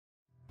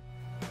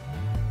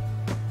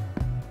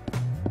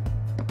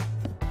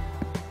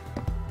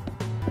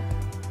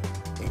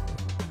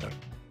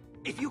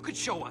if you could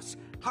show us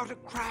how to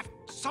craft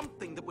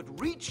something that would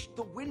reach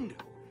the window,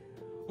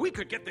 we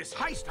could get this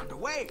heist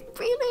underway.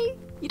 Really?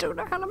 You don't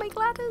know how to make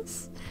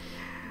ladders?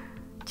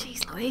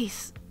 Jeez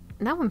Louise.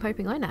 Now I'm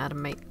hoping I know how to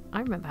make... I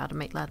remember how to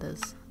make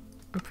ladders.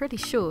 I'm pretty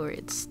sure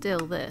it's still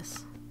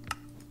this.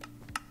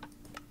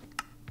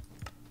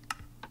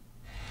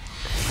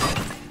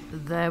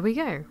 There we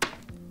go.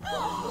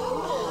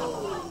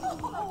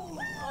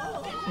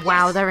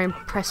 Wow, they're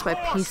impressed by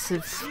a piece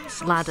of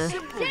ladder.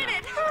 Did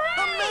it!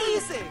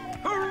 Amazing!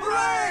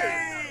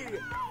 Hooray!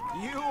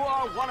 You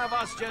are one of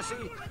us, Jesse.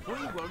 We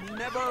will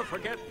never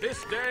forget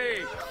this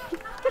day.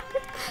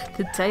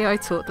 The day I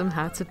taught them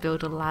how to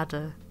build a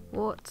ladder.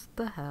 What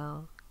the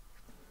hell?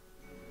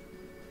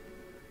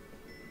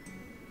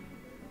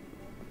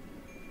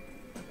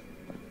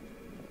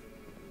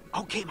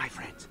 Okay, my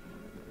friends.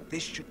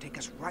 This should take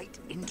us right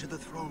into the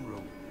throne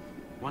room.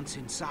 Once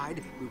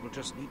inside, we will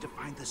just need to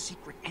find the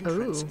secret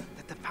entrance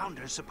that the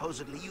founder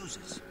supposedly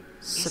uses.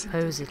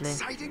 Supposedly.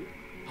 Isn't it exciting?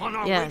 On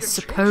our Yeah, way to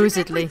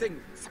supposedly. changing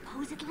everything.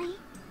 Supposedly?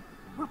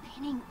 We're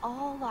pinning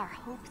all our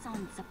hopes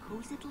on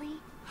supposedly?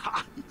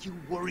 Ha! You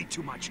worry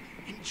too much.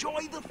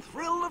 Enjoy the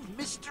thrill of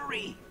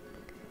mystery.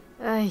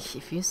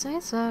 If you say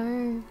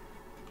so.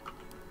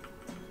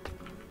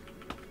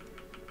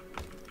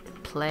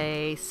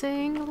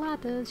 Placing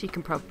ladders. You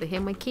can probably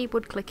hear my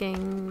keyboard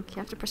clicking. You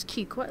have to press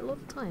Q quite a lot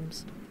of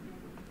times.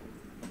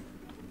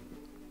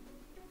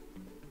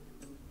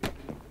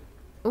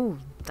 Ooh,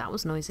 that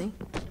was noisy.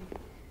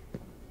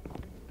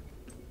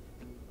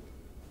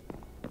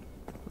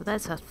 Well,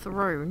 there's her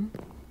throne.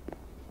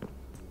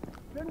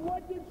 Then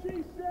what did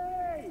she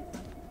say?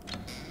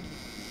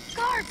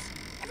 Guards!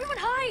 Everyone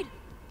hide!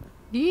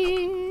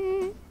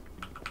 Yeah.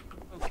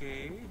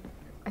 Okay.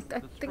 I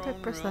think I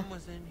pressed that.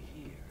 Was in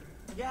here.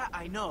 Yeah,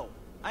 I know.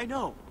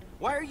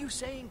 Why are you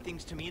saying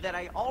things to me that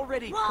I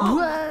already...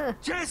 Whoa.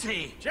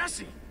 Jesse!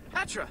 Jesse!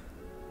 Petra!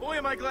 Boy,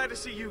 am I glad to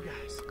see you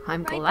guys.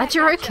 I'm Right glad back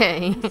you're at ya.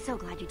 okay. I'm so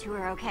glad you two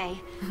are okay.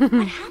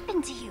 What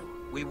happened to you?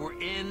 We were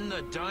in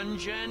the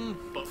dungeon.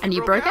 But we And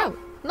you broke out.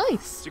 Nice.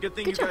 It's a good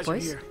thing Good you job, guys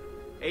boys. are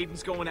here.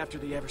 Aiden's going after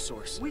the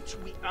Eversource. Which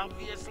we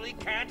obviously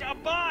can't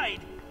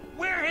abide.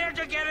 We're here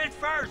to get it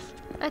first.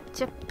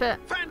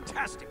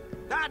 Fantastic.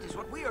 That is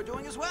what we are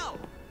doing as well.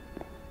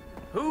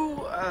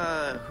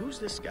 Who's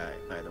this guy,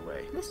 by the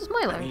way? This is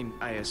Milo. I mean,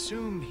 I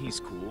assume he's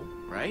cool,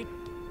 right?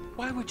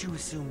 Why would you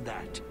assume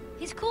that?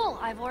 He's cool,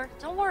 Ivor.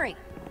 Don't worry.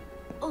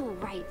 Oh,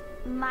 right.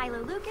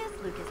 Milo Lucas,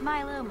 Lucas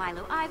Milo,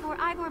 Milo Ivor,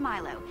 Ivor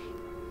Milo.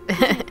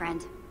 He's a new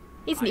friend.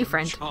 He's a new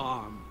friend.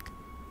 Charmed.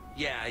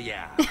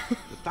 Yeah. The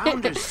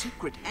founder's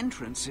secret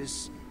entrance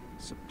is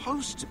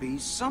supposed to be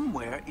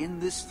somewhere in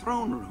this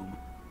throne room.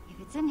 If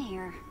it's in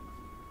here,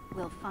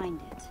 we'll find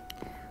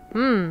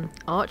it.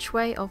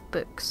 Archway of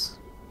books.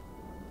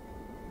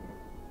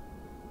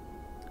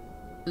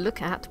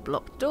 Look at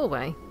blocked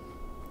doorway.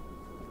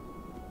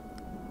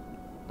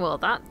 Well,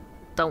 that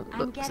don't I'm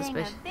look getting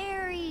suspicious. a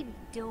very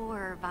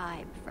door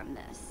vibe from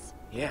this.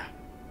 Yeah.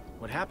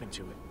 What happened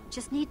to it?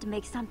 Just need to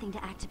make something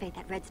to activate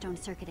that redstone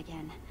circuit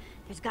again.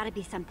 There's got to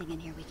be something in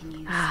here we can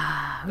use.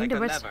 Ah, Like a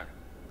what's- lever.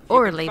 If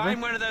or you a can lever.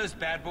 find one of those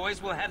bad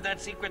boys, we'll have that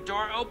secret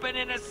door open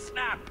in a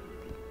snap.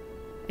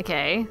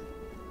 Okay.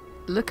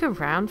 Look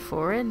around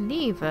for a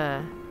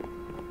lever.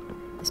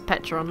 Is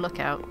Petra on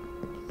lookout?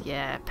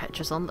 Yeah,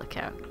 Petra's on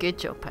lookout. Good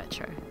job,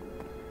 Petra.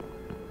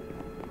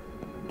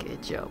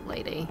 Good job,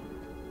 lady.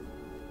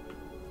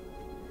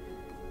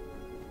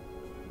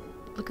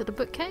 Look at the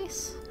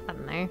bookcase? I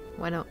don't know.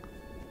 Why not?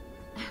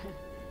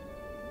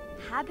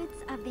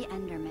 Habits of the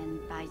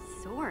Enderman by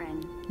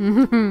Soren.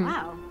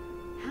 Wow.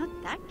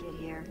 How'd that get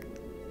here?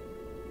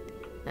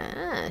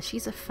 Ah,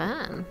 she's a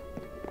fan.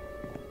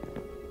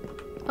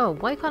 Oh,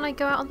 why can't I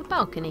go out on the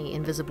balcony?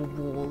 Invisible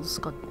walls,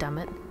 god damn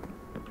it.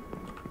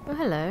 Oh,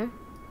 hello.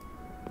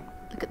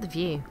 Look at the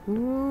view.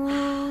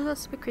 Ooh,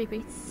 that's a bit creepy.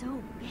 It's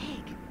so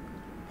big.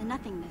 The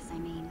nothingness, I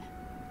mean.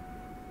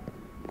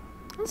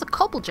 There's a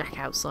cobblejack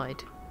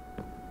outside.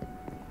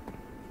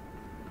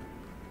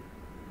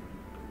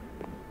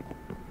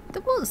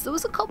 There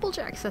was a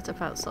cobblejack set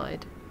up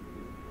outside.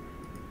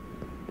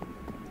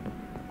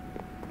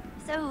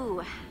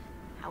 So,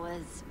 how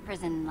was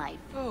prison life?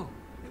 Oh,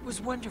 it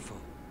was wonderful.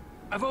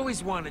 I've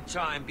always wanted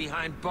time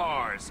behind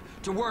bars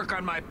to work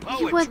on my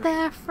poetry. You were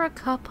there for a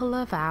couple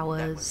of That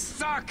was hours.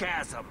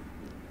 sarcasm,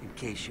 in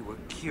case you were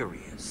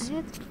curious.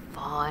 It's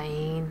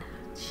fine.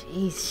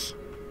 Jeez.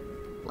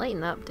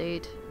 Lighten up,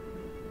 dude.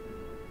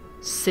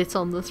 Sit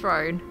on the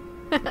throne.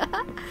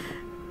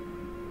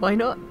 Why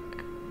not?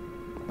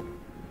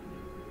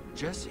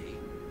 Jesse,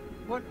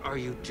 what are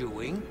you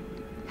doing?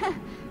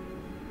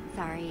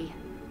 Sorry.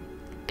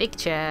 Big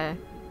chair.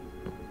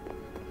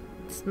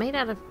 It's made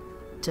out of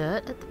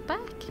dirt at the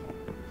back.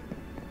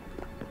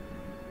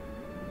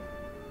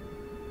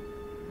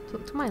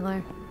 Talk to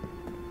Milo.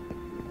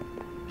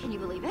 Can you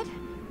believe it?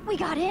 We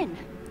got in.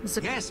 There's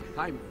a- Yes,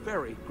 I'm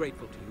very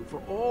grateful to you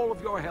for all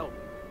of your help.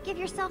 Give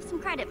yourself some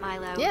credit,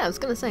 Milo. Yeah, I was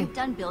gonna say. You've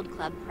done Build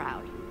Club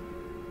proud.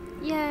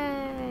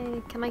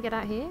 Yay! Can I get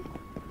out here?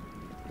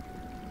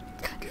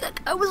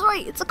 Look, I was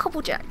right. It's a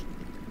cobblejack.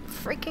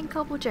 Freaking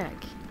cobblejack.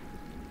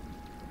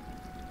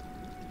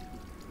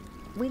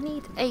 We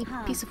need a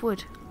piece of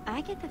wood.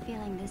 I get the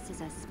feeling this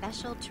is a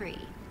special tree.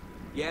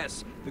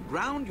 Yes, the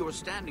ground you're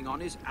standing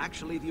on is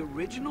actually the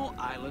original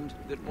island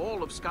that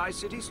all of Sky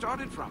City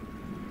started from.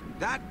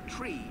 That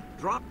tree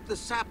dropped the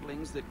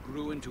saplings that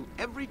grew into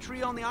every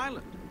tree on the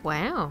island.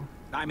 Wow.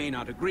 I may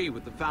not agree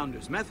with the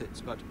founder's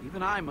methods, but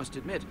even I must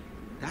admit,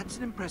 that's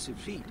an impressive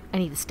feat. I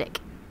need a stick.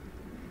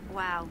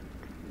 Wow,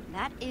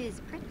 that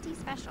is pretty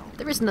special.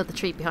 There is another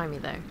tree behind me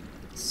though,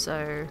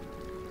 so...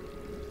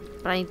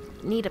 But I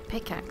need a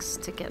pickaxe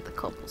to get the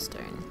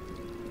cobblestone.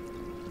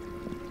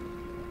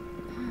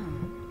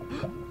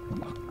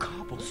 A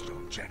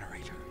cobblestone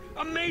generator.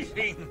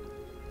 Amazing!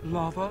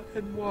 Lava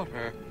and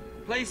water.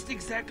 Placed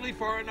exactly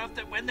far enough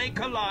that when they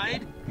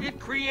collide, it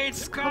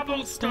creates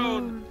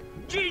cobblestone.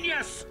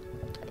 Genius!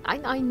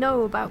 I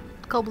know about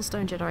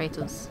cobblestone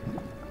generators.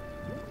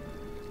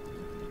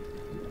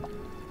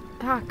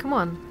 Ah, come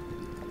on.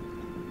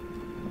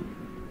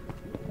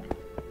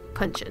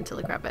 Punch it until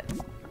I grab it.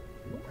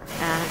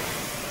 And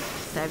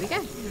there we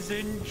go. He's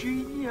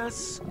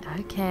ingenious.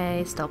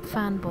 Okay, stop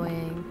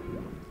fanboying.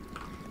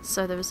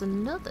 So there was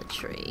another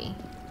tree.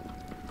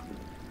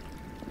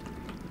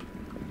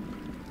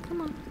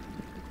 Come on.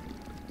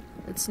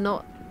 Let's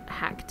not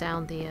hack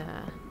down the,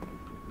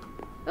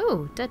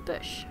 Oh, dead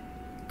bush.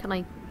 Can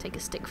I take a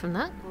stick from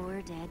that?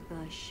 Poor dead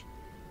bush.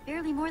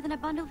 Barely more than a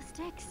bundle of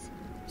sticks.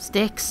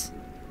 Sticks.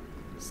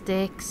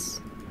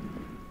 Sticks.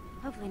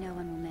 Hopefully no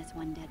one will miss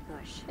one dead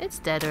bush. It's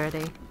dead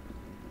already.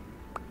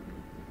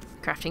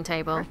 Crafting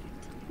table.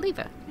 Perfect.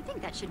 Lever. I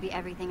think that should be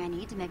everything I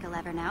need to make a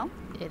lever now.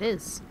 It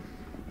is.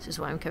 This is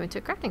why I'm coming to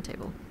a crafting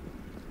table.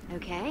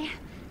 Okay,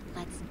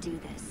 let's do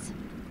this.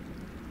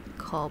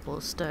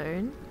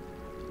 Cobblestone.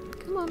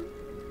 Come on.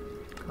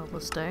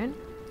 Cobblestone.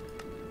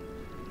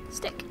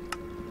 Stick.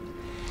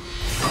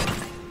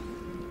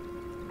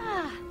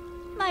 Ah,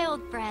 my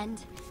old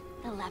friend,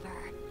 the lever.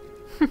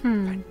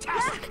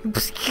 Fantastic!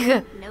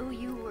 Know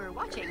you were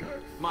watching.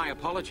 My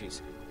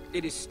apologies.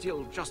 It is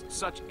still just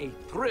such a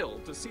thrill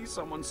to see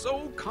someone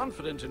so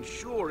confident and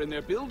sure in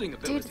their building Dude,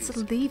 abilities. it's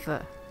a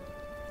lever.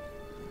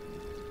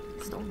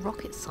 It's not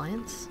rocket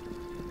science.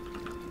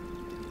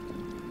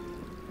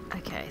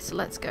 Okay, so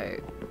let's go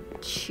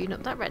tune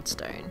up that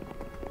redstone.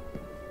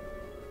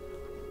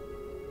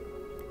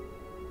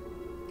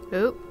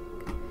 Oh,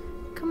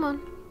 come on.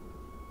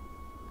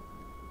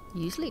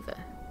 Use lever.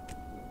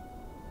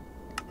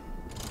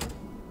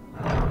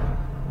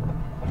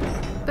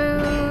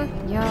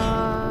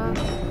 Booyah!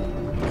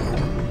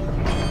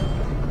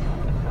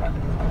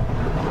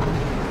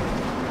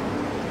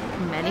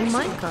 Many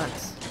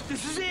minecarts.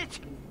 This is it!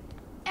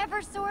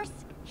 Eversource,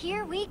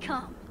 here we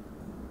come.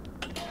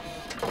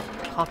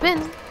 Hop in.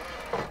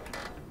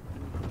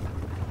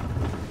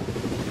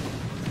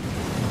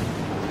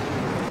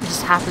 It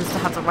just happens to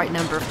have the right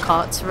number of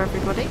carts for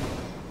everybody.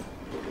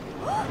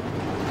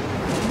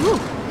 Ooh,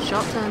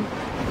 sharp turn.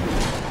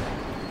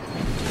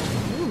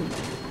 Ooh.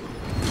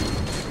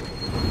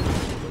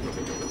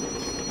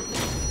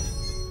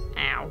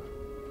 Ow.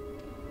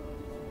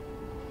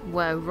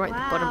 Whoa, right at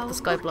the bottom of the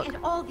sky block. Look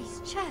at all these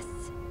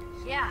chests.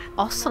 Yeah.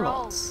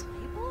 Ocelots.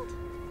 Labeled?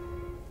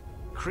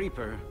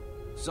 Creeper,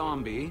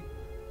 zombie,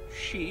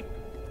 sheep,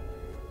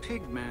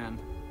 pigman.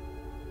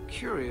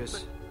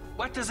 Curious.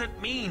 What does it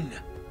mean?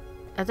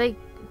 Are they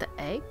the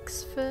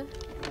eggs for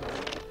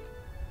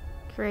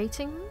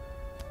creating them?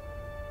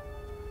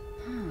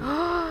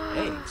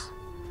 Eggs?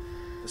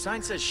 The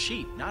sign says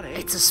sheep, not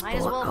eggs. It's a Might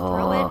as sport. well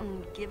throw it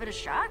and give it a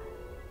shot.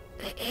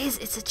 It is.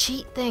 It's a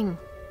cheat thing.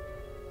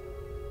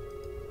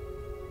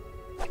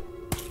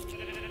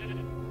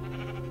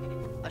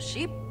 A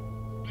sheep?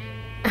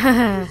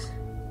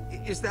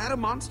 Is that a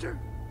monster?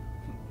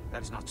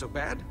 That's not so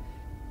bad.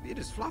 It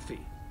is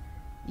fluffy.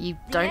 You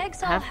The don't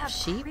eggs all have have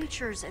sheep?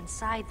 creatures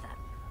inside them.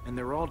 And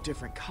they're all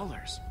different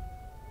colors.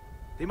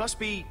 They must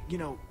be, you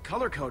know,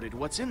 color-coded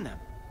what's in them.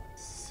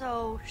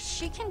 So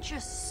she can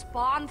just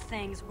spawn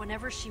things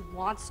whenever she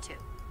wants to.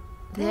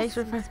 The eggs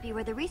This were must be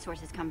where the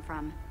resources come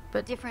from.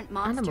 But Different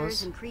monsters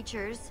animals. and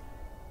creatures,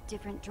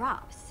 different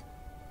drops.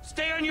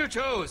 Stay on your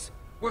toes!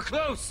 We're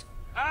close!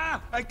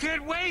 Ah! I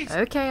can't wait!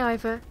 Okay,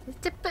 Ivor.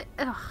 But,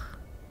 ugh.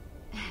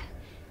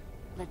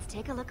 Let's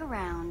take a look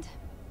around.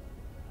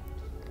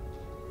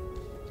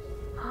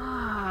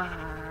 Ah,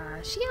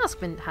 she has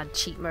had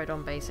cheat mode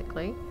on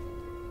basically.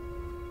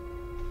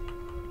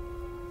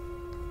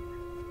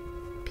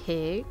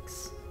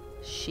 Pigs,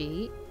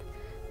 sheep,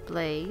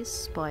 blaze,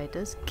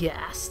 spiders,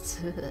 ghasts.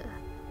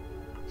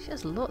 She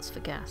has lots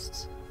for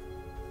ghasts.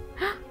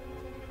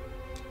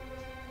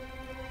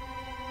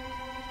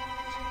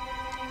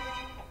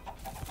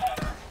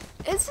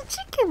 It's a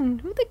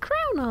chicken with a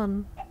crown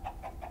on.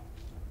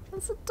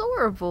 That's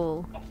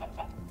adorable.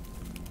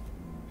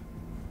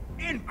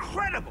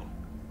 Incredible!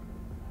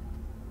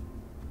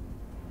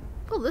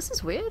 Oh, this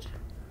is weird.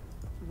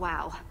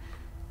 Wow.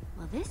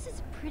 Well, this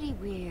is pretty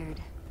weird.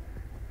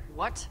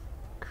 What?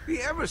 The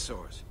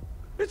Eversource.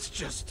 It's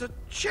just a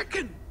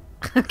chicken.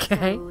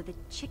 Okay. So the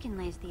chicken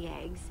lays the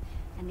eggs,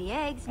 and the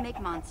eggs make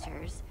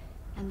monsters,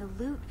 and the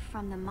loot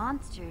from the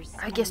monsters.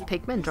 I guess made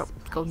pigmen this drop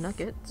gold place.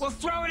 nuggets. Well,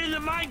 throw it in the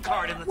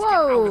minecart and let's get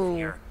out of Whoa!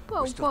 here.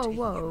 Whoa, We're still whoa, taking it,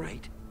 whoa.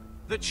 right?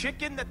 The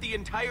chicken that the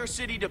entire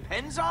city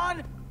depends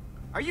on?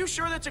 Are you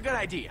sure that's a good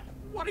idea?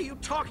 What are you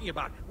talking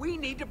about? We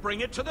need to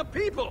bring it to the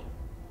people.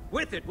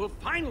 With it, we'll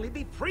finally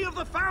be free of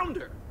the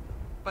founder.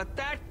 But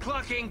that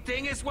clucking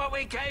thing is what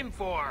we came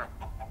for.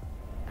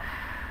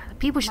 The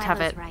people should have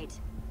Milo's it. right.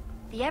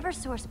 The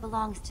Eversource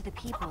belongs to the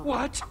people.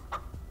 What?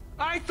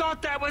 I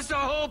thought that was the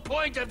whole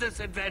point of this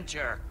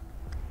adventure.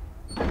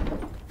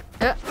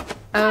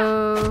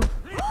 Oh.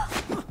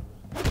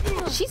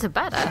 She's a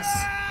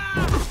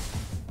badass.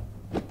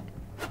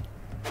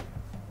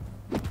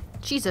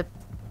 She's a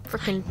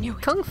freaking Knew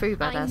it. kung fu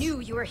badass. I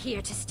knew you were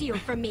here to steal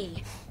from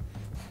me.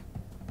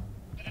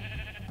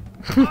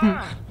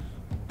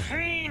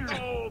 Pain!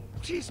 Oh,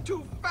 she's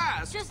too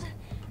fast. Just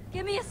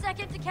give me a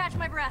second to catch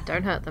my breath.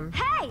 Don't hurt them.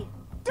 Hey!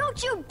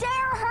 Don't you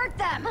dare hurt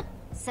them!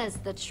 Says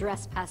the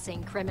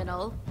trespassing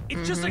criminal.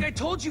 It's just like I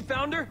told you,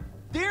 Founder.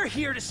 They're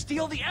here to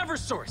steal the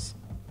Eversource.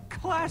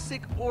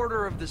 Classic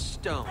Order of the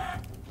Stone.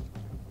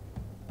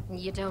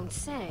 You don't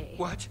say.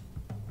 What?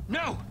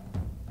 No!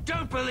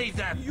 Don't believe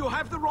them! You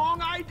have the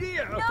wrong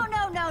idea.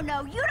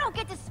 No. You don't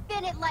get to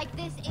spin it like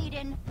this,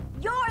 Aiden.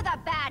 You're the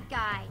bad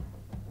guy.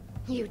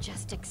 You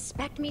just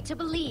expect me to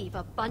believe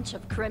a bunch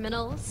of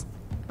criminals?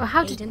 Well,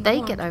 how did Aiden they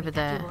warned get me over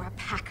that there? You were a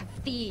pack of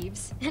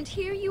thieves, and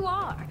here you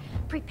are,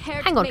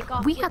 prepared Hang to on, make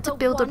off we with had to the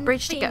build a one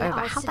bridge to thing get over.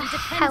 our How the city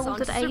depends hell on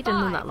did to Aiden and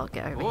survive. that lot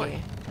get over Boy, here?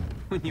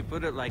 when you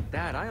put it like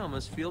that, I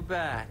almost feel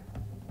bad.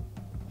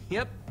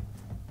 Yep.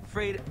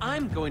 Afraid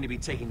I'm going to be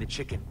taking the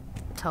chicken.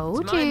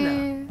 Told It's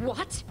mine you.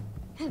 What?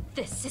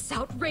 This is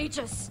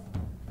outrageous.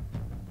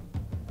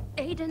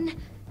 Aiden,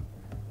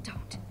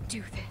 don't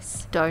do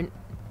this. Don't.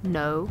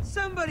 No.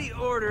 Somebody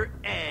order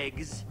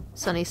eggs.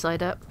 Sunny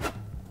side up.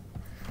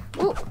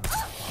 Ooh.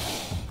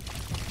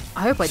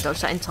 I hope I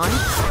dodged that in time.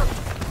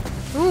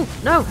 Ooh,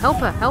 no, help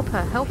her, help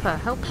her, help her,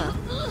 help her.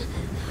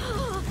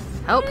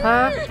 Help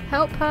her,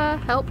 help her,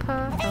 help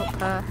her, help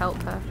her,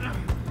 help her.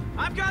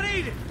 I've got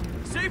Aiden!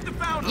 Save the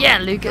founder! Yeah,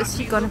 Lucas,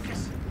 you got him.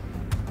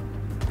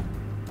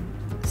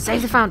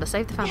 Save the founder,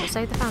 save the founder,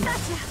 save the founder.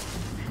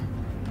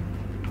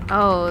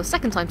 Oh,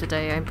 second time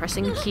today I'm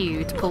pressing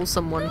Q to pull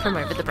someone from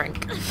over the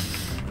brink.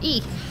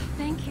 E.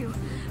 Thank you.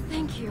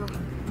 Thank you.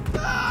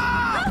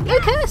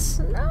 Lucas!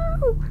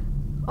 No!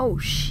 Oh,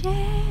 shit.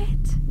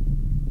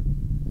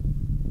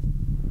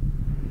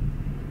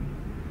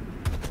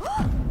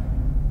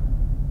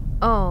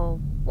 Oh,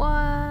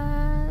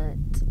 what?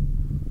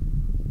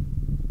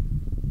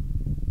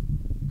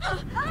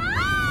 I'll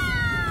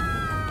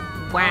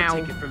Wow.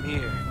 take it from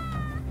here.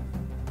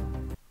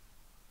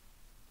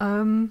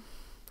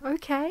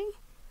 Okay.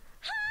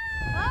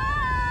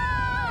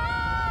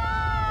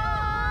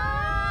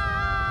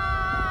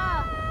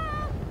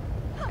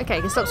 Okay,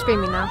 you can stop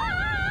screaming now.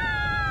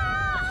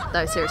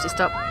 No, seriously,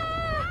 stop.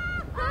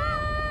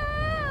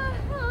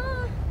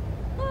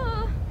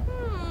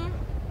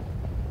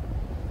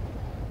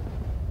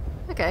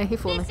 Okay, you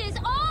falling. This is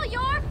all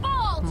your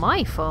fault!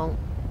 My fault.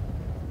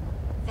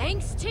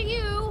 Thanks to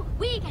you,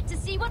 we get to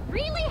see what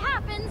really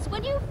happens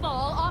when you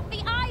fall off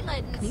the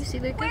island. Can you see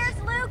Lucas? Where's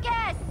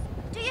Lucas?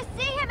 Do you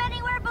see him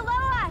anywhere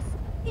below us?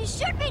 He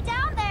should be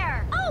down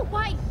there. Oh,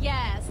 why,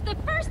 yes. The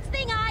first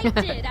thing I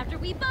did after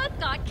we both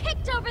got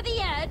kicked over the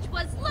edge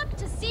was look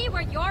to see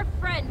where your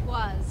friend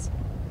was.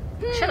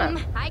 Shut up.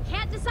 I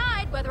can't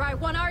decide whether I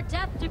want our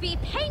death to be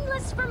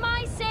painless for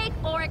my sake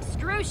or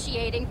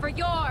excruciating for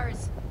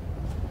yours.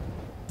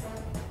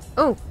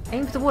 Oh,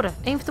 aim for the water,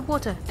 aim for the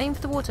water, aim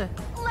for the water.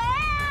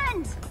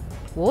 Land!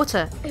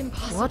 Water.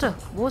 Impossible. Water,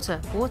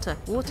 water, water,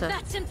 water,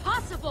 That's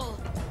impossible.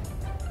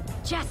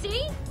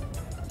 Jesse,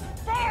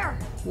 There!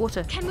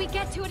 water. can we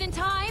get to it in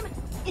time?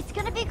 It's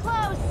gonna be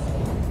close.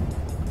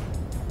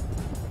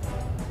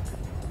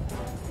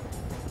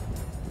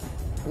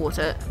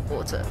 Water,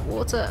 water,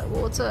 water,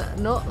 water,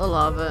 not the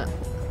lava.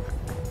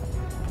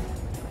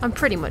 I'm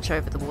pretty much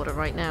over the water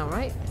right now,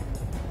 right?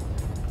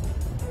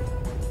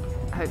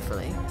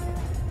 Hopefully.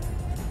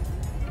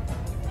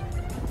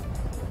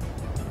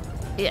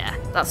 Yeah,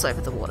 that's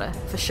over the water,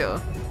 for sure.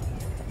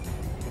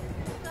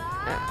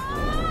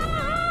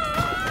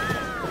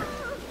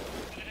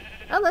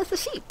 Oh, there's the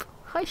sheep!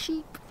 Hi,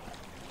 sheep!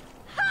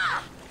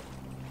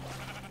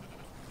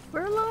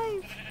 We're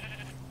alive!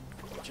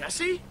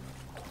 Jesse?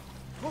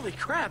 Holy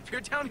crap,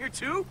 you're down here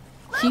too?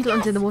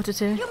 Heedland's in the water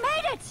too. You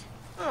made it!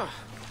 Oh,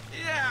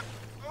 yeah,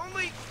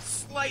 only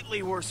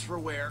slightly worse for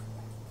wear.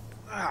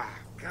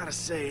 Gotta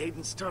say,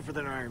 Aiden's tougher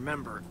than I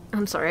remember.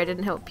 I'm sorry I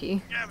didn't help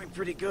you. Yeah, I'm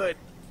pretty good.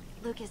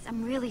 Lucas,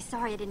 I'm really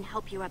sorry I didn't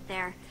help you up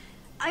there.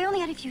 I only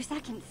had a few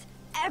seconds.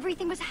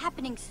 Everything was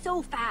happening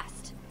so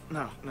fast.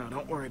 No,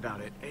 don't worry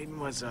about it. Aiden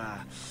was,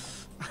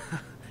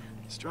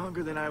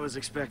 stronger than I was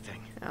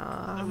expecting.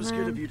 Aw, It was good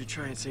man. of you to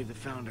try and save the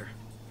founder.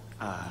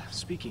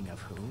 Speaking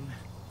of whom,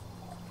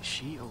 is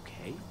she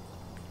okay?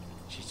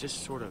 She's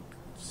just sort of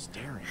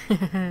staring.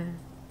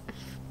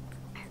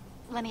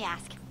 Let me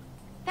ask.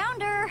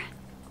 Founder!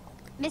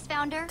 Miss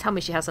Founder? Tell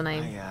me she has a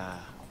name. I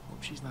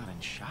hope she's not in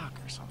shock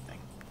or something.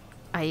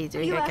 Are you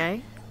doing You,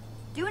 okay?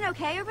 Doing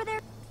okay over there?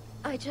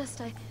 I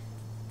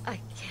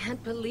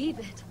can't believe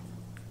it.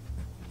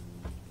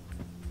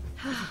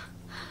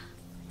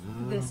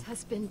 This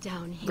has been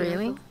down here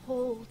Really? the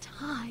whole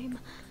time.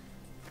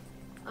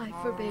 I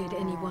forbade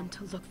anyone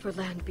to look for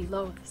land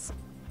below us.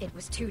 It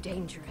was too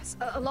dangerous.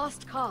 A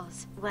lost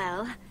cause.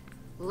 Well,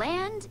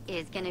 land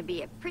is gonna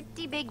be a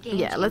pretty big game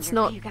Yeah, let's changer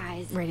not for you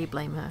guys. really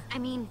blame her. I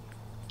mean,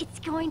 it's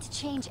going to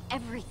change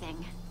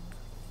everything.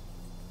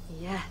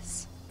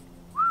 Yes.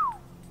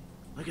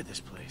 Look at this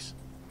place.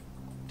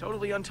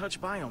 Totally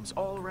untouched biomes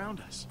all around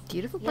us.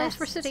 Beautiful place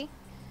for a Yes. city.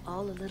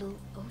 All a little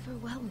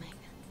overwhelming.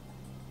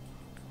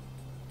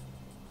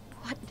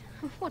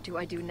 What do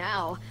I do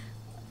now?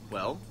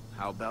 Well,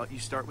 how about you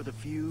start with a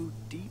few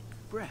deep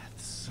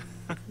breaths?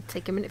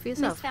 Take a minute for Miss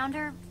yourself.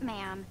 Founder,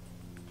 ma'am,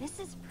 this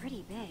is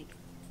pretty big.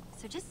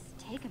 So just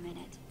take a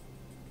minute.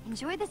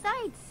 Enjoy the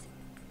sights.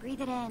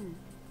 Breathe it in.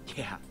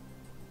 Yeah.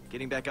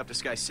 Getting back up to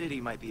Sky City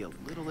might be a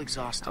little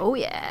exhausting. Oh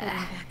Getting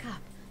yeah. back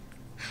up.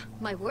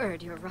 My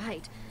word, you're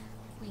right.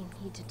 We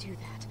need to do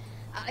that.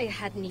 I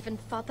hadn't even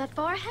thought that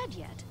far ahead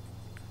yet.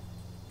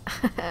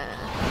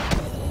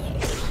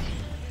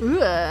 Ooh.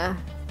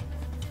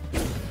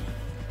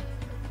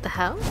 The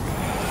hell?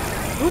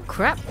 Oh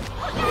crap.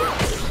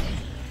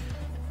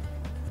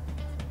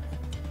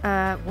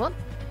 What?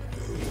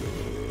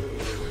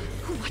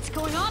 What's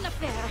going on up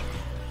there?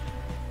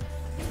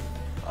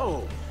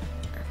 Oh,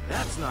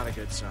 that's not a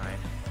good sign.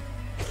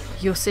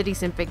 Your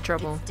city's in big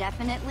trouble. It's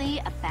definitely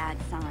a bad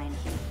sign.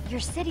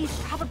 Your city's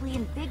probably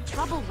in big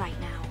trouble right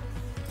now.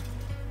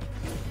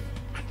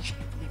 I can't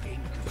believe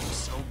Aiden could be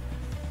so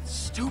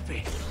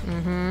stupid.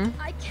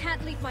 I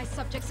can't leave my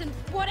subjects in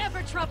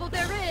whatever trouble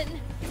they're in.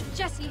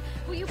 Jesse,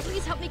 will you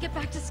please help me get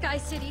back to Sky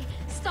City?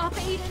 Stop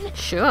Aiden.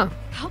 Sure.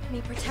 Help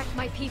me protect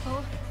my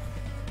people.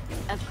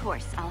 Of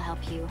course, I'll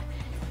help you.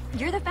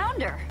 You're the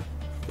founder.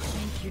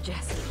 Thank you,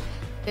 Jesse.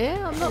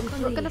 Yeah, I'm not And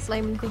gonna please,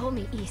 blame anything. Call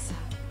me Issa.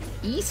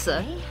 Issa?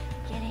 Okay,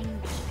 getting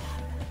back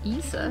up.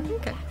 Issa?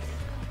 Okay.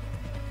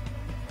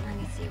 Let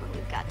me see what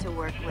we've got to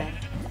work with.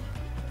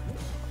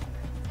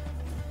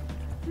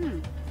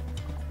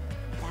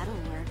 That'll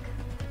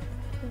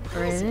work.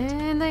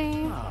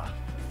 Really? Ah,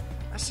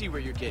 I see where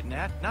you're getting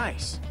at.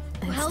 Nice.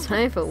 It's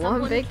time for one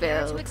someone big care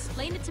build. to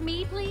explain it to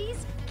me,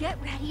 please?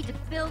 Get ready to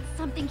build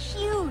something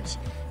huge.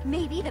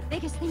 Maybe the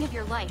biggest thing of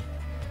your life.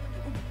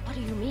 What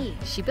do you mean?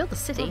 She built a We're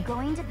city.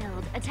 going to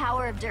build a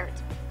tower of dirt.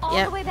 All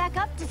Yep. the way back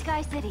up to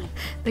Sky City.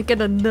 They're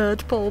gonna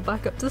nerd pole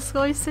back up to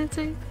Sky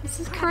City. This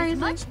is Grab as crazy.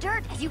 much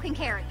dirt as you can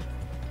carry.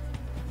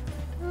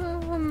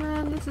 Oh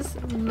man, this is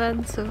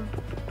mental.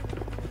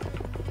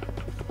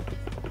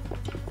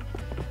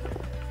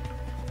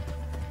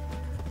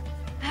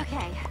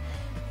 Okay,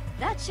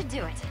 that should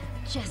do it.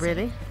 Jesse,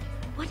 Really?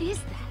 What is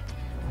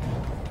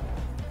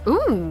that?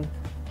 Ooh.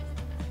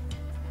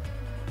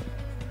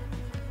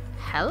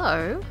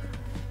 Hello.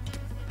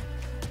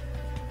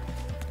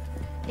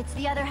 It's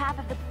the other half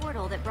of the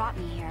portal that brought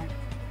me here.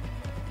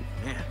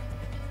 Man,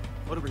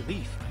 what a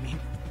relief. I mean,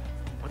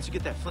 once you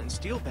get that flint and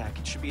steel back,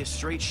 it should be a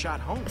straight shot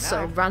home now.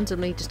 So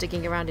randomly just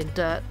digging around in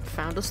dirt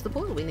found us the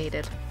portal we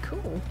needed.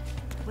 Cool.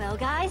 Well,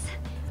 guys,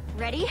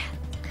 ready?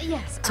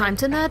 Yes. Time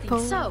to nerd think pole.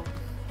 so.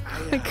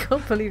 I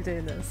can't believe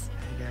doing this.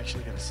 I think I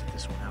actually gotta sit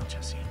this one out,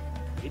 Jesse.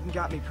 Aiden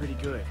got me pretty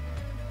good.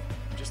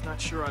 I'm just not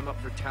sure I'm up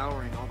for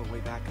towering all the way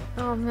back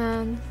up. Oh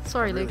man.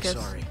 Sorry, I'm really Lucas.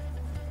 sorry.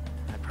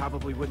 I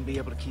probably wouldn't be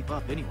able to keep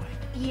up anyway.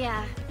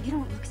 Yeah, you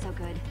don't look so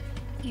good.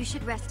 You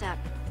should rest up.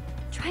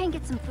 Try and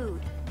get some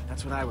food.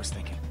 That's what I was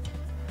thinking.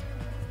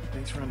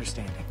 Thanks for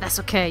understanding. That's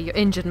okay, you're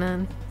injured,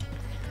 man.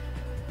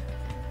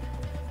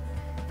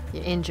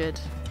 You're injured.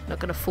 Not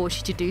gonna force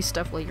you to do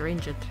stuff while you're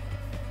injured.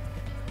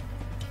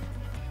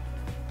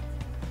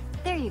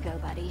 There you go,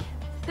 buddy.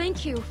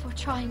 Thank you for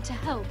trying to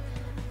help.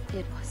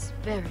 It was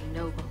very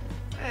noble.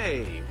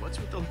 Hey, what's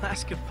with the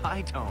last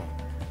goodbye tone?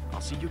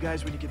 I'll see you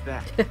guys when you get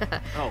back.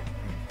 Oh,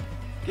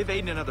 give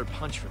Aiden another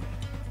punch for me.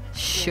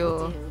 Sure.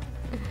 Will do.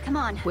 Come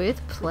on. With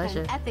We've got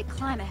pleasure. an epic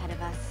climb ahead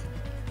of us.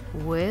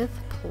 With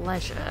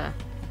pleasure.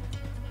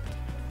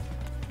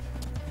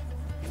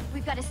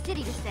 We've got a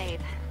city to save.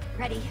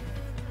 Ready?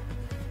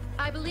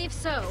 I believe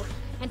so.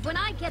 And when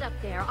I get up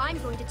there, I'm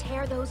going to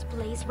tear those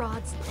blaze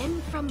rods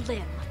limb from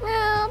limb.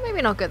 Well,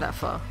 maybe not go that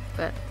far,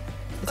 but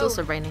it's Oh.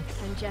 also raining.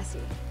 And Jesse,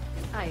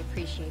 I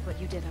appreciate what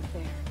you did up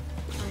there.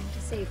 Trying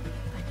to save me.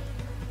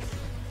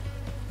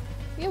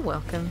 You're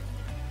welcome.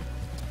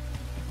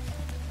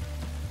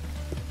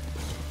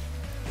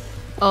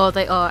 Oh,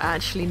 they are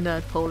actually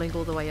nerd polling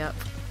all the way up.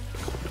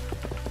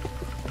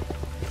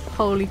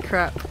 Holy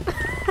crap.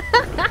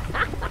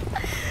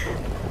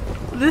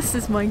 This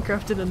is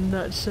Minecraft in a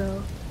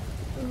nutshell.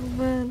 Oh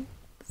man,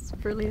 this is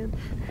brilliant.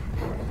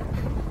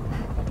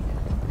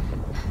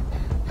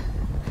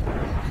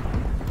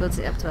 Builds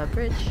it up to our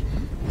bridge.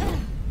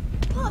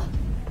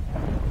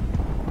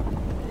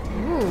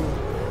 Ooh.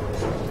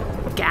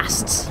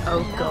 Ghasts.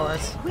 Oh god.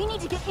 We need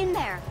to get in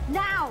there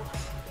now.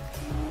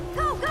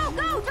 Go, go,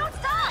 go! Don't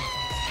stop!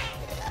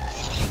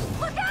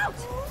 Look out!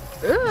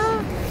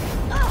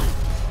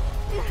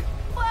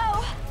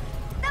 Whoa!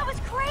 That was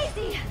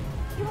crazy!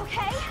 You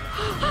okay?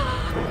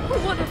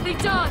 What have they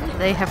done?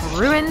 They have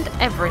ruined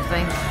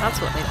everything. That's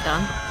what they've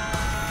done.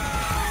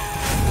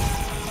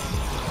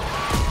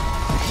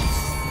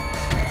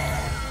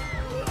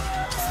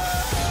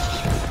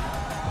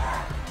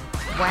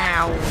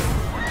 Wow.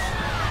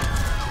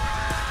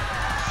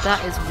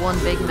 That is one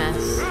big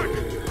mess.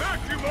 Back,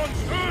 you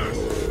monsters!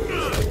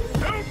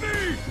 Help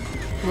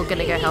me! We're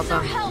gonna go help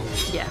them. Help!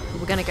 Yeah,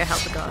 we're gonna go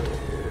help the guard.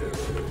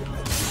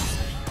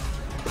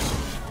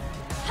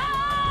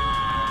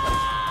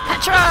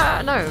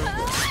 Petra! No.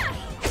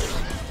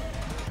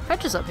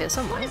 Petra's up here What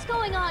somewhere. is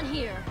going on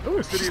here? Ooh,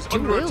 The city she's is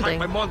under attack dual-wielding.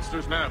 by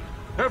monsters, ma'am.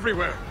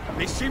 Everywhere.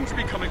 They seem to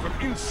be coming from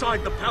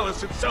inside the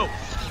palace itself.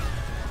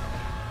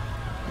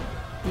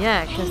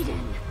 Yeah, because Aiden,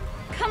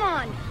 come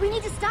on! We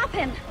need to stop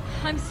him!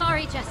 I'm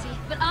sorry, Jesse,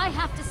 but I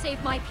have to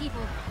save my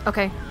people.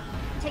 okay,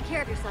 Take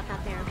care of yourself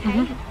out there,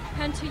 okay?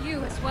 And to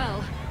you as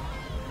well.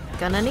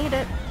 gonna need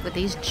it with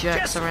these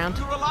jerks Jesse, around.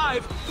 you're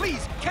alive.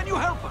 Please, can you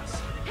help us?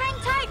 Hang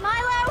tight,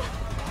 Milo!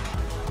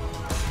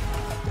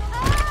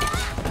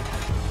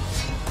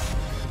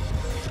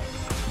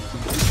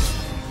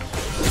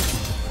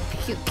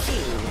 Pew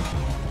pew.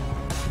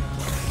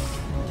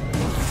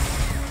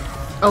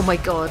 Oh my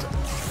god.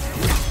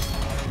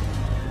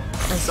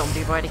 A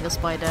zombie riding a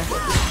spider.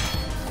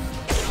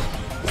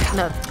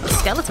 No, a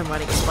skeleton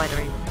riding a spider.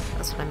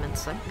 That's what I meant to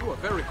say. You are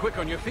very quick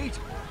on your feet.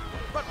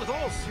 But with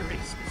all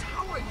seriousness,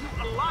 how are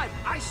you alive?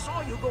 I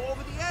saw you go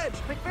over the edge.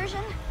 Quick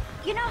version?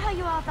 You know how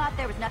you all thought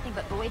there was nothing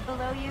but void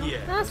below you?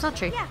 Yeah. That's not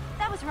true. Yeah,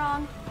 that was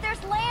wrong.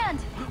 There's land!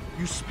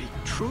 You speak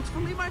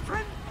truthfully, my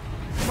friend?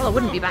 Well, I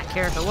wouldn't be back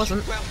here if it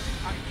wasn't. Well,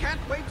 I can't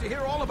wait to hear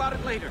all about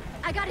it later.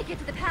 I gotta get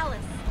to the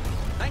palace.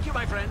 Thank you,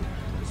 my friend.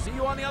 See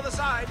you on the other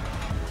side.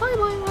 Bye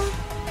bye.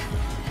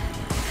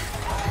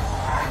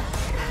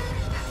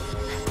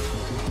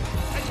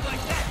 How'd you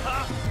like that,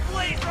 huh?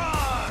 Blade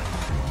rod!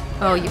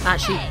 Oh, you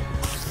actually...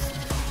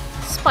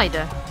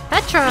 Spider.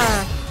 Petra!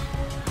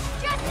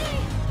 Jesse!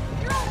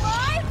 You're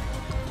alive?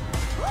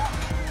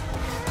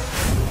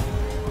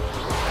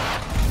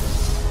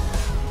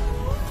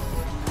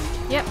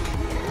 Yep.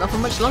 Not for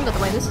much longer the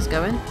way this is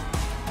going.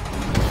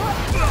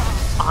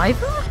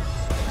 Ivor?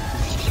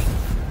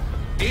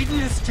 Aiden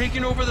has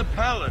taken over the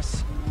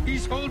palace.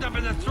 He's holed up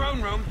in the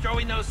throne room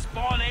throwing those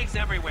spawn eggs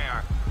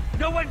everywhere.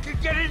 No one can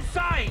get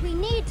inside! We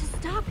need to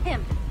stop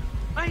him.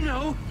 I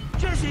know!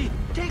 Jesse,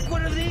 take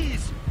one of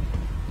these!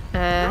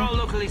 They're all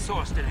locally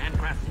sourced and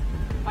handcrafted.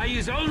 I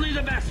use only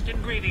the best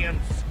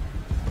ingredients.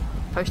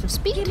 Potion of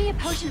speed? Give me a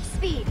potion of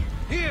speed.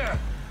 Here!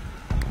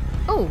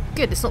 Oh,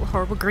 good. It's not the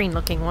horrible green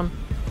looking one.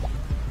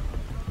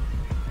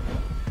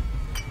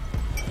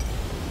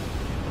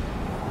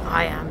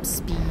 I am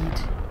speed.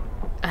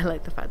 I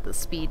like the fact that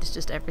speed is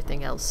just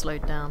everything else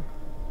slowed down.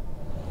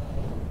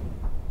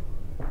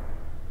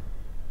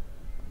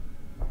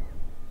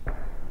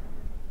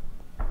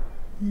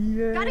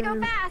 Yeah. Gotta go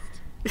fast.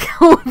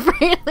 Oh,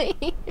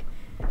 really?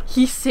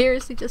 You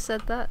seriously just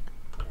said that?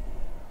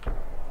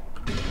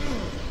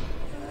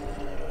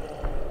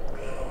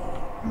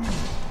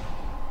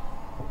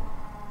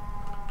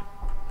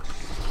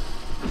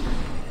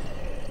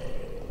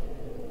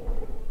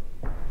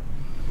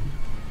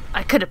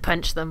 I could have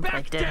punched them, but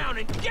I Back didn't. down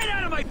and get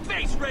out of my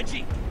face,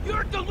 Reggie!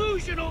 You're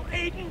delusional,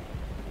 Aiden!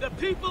 The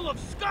people of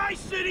Sky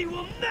City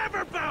will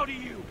never bow to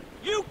you!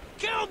 You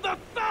killed the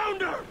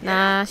founder!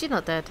 Nah, she's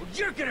not dead.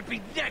 You're gonna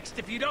be next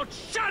if you don't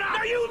shut up!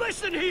 Now you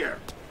listen here!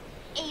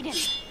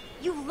 Aiden,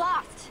 you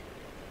lost.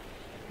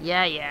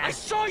 Yeah, I yeah.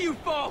 saw you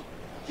fall!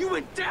 You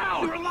went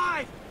down! You're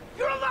alive!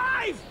 You're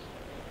alive!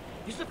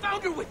 Is the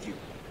founder with you?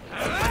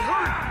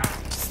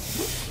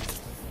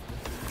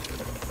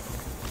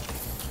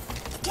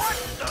 What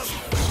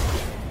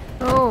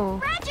the?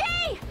 Oh.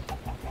 Reggie!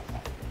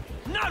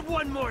 Not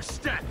one more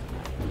step!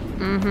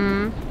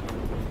 Mm-hmm.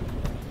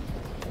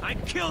 I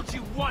killed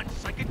you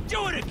once, I can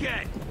do it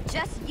again!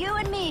 Just you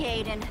and me,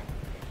 Aiden.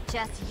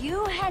 Just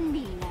you and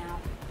me now.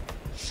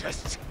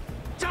 Just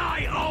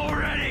die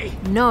already!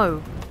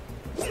 No.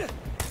 Should've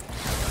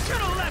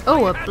left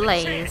Oh, when a you had the chance.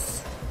 blaze.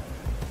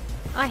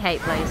 I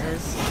hate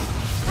blazes.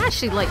 I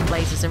actually like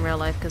blazes in real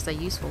life because they're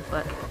useful,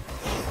 but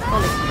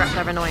holy crap,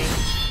 they're annoying.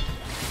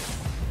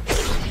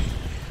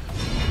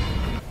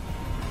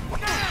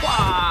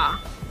 Wah!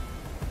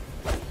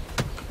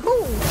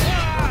 Ooh,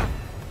 Ah!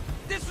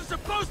 This was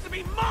supposed to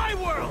be my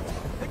world,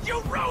 and you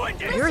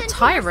ruined it! You're a Listen to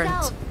tyrant.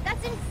 yourself.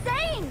 That's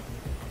insane.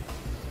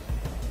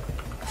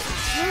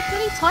 You're a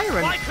bloody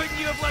tyrant. Why couldn't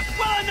you have left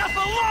well enough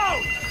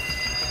alone?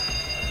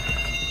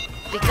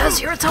 Because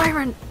you're a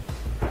tyrant.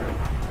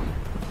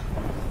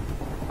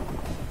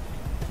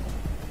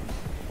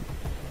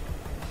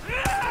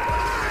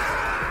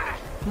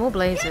 More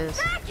blazes.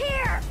 Back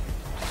here!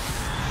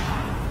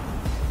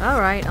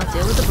 Alright, I'll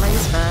deal with the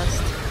blaze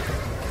first.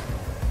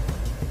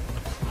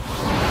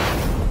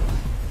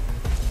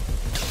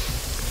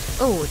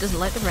 Oh, it doesn't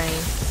like the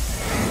rain.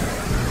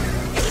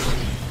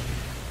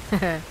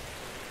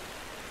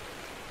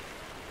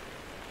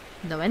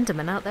 No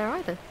Enderman out there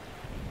either.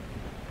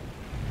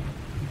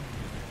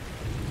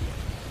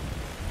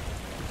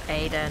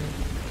 Aiden.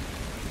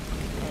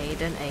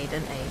 Aiden,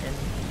 Aiden, Aiden.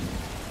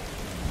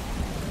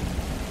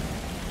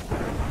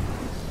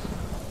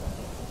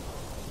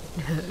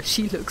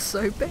 She looks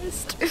so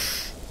pissed.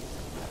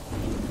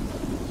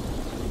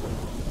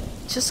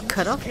 Just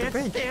cut off the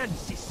bridge. Can't stand to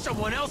see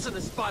someone else in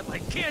the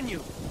spotlight, can you?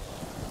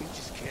 You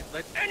just can't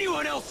let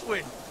anyone else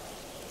win.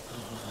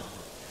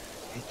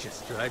 It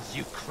just drives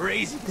you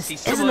crazy to see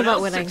isn't someone about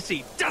else winning.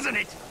 succeed, doesn't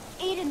it?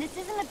 Aiden, this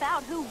isn't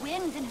about who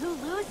wins and who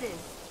loses.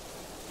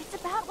 It's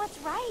about what's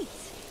right.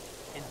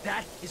 And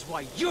that is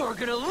why you're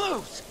gonna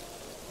lose.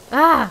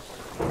 Ah!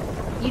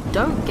 You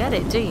don't get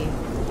it, do you?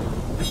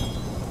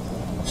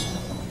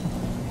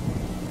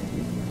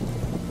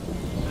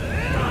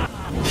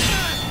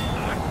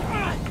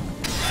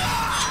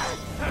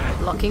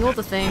 Blocking all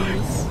the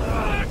things.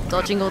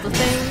 Dodging all the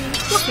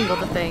things. Blocking all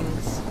the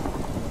things.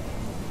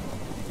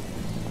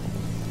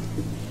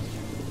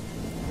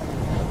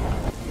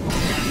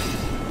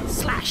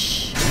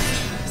 Slash!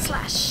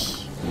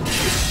 Slash!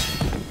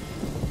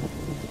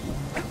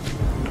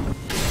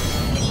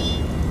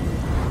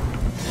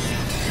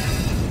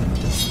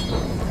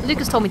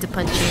 Lucas told me to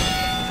punch you.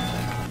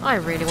 I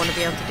really want to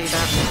be able to do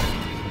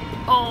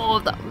that.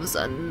 Oh, that was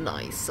a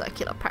nice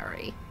circular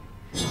parry.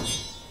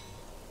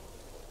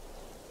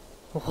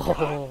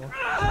 Oh.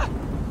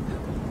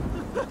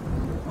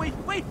 Wait,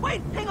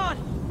 hang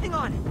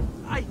on.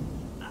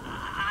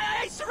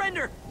 I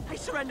surrender. I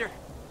surrender.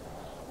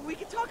 We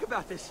can talk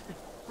about this,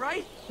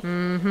 right?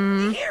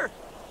 Mm-hmm.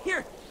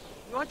 Here.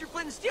 You want your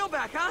flint and steel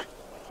back, huh?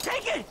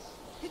 Take it.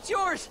 It's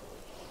yours.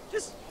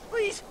 Just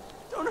please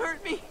don't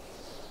hurt me.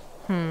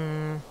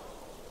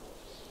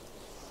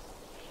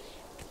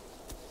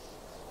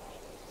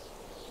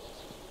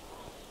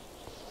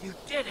 You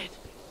did it.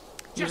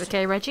 You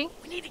okay, Reggie?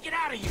 We need to get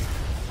out of here.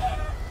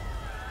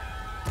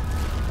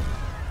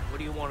 What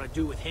do you want to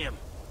do with him?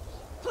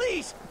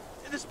 Please!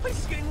 This place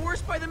is getting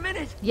worse by the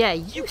minute. Yeah,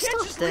 You can't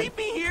stopped just it. leave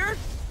me here.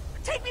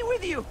 Take me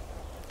with you.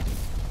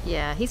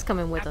 Yeah, he's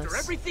coming with After us.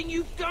 everything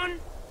you've done,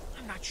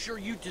 I'm not sure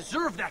you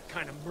deserve that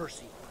kind of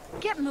mercy.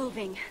 Get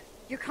moving.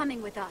 You're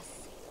coming with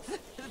us.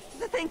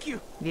 Thank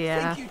you.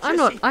 Yeah, Thank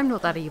you, I'm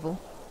not that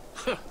evil.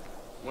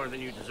 More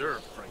than you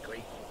deserve,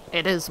 frankly.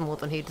 It is more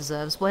than he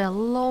deserves by a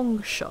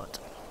long shot.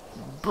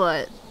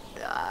 But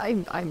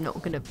I'm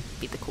not gonna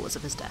be the cause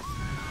of his death.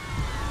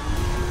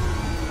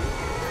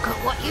 Look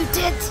at what you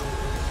did!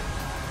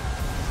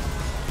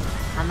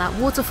 And that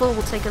waterfall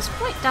will take us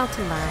right down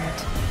to land.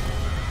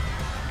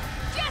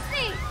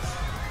 Jesse!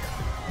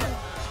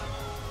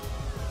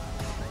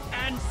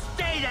 And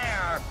stay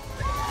there!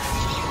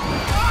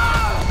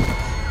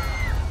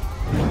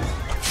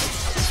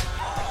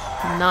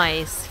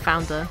 Nice,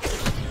 found her.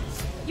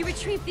 You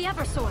retrieved the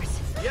Eversource.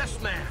 Yes,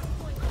 ma'am.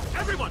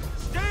 Everyone,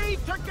 stay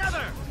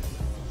together!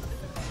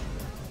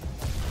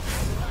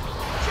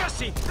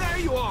 Jesse, there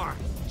you are!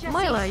 Jesse,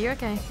 Milo, you're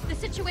okay. the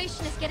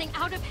situation is getting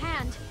out of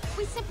hand.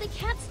 We simply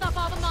can't stop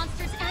all the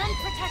monsters and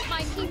protect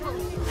my people. The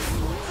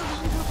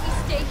longer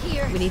we stay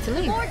here, We need to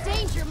the leave. more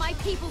danger my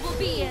people will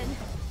be in.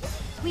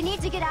 We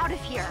need to get out of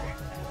here.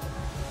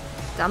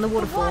 Down the The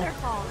waterfall.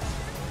 waterfalls.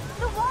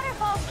 The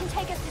waterfalls can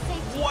take us to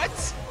safety.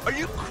 What? Are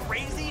you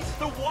crazy?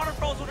 The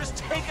waterfalls will just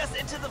take us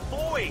into the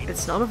void.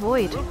 It's not a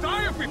void. We'll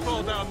die if we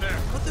fall down there.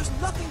 But there's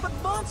nothing but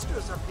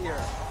monsters up here.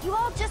 You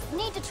all just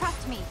need to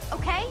trust me,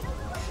 okay?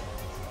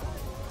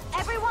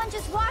 Everyone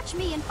just watch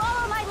me and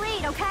follow my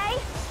lead, okay?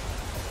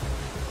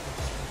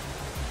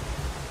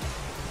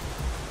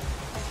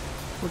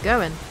 We're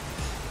going.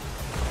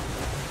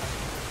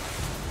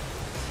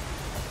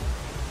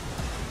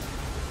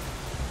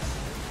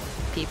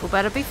 People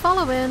better be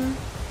following.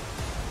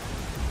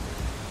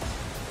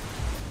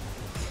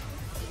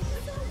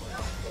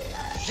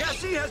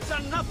 Jesse has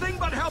done nothing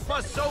but help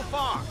us so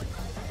far.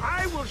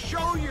 I will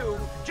show you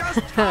just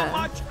how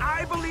much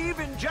I believe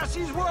in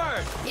Jesse's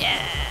word.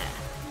 Yeah.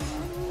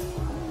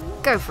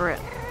 Go for it.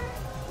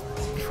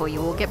 Before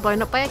you all get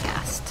blown up by a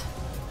ghast.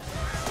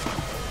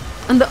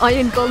 And the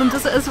Iron Golem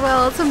does it as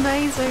well. It's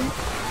amazing.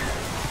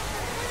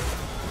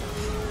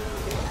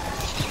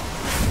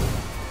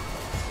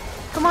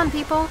 Come on,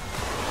 people.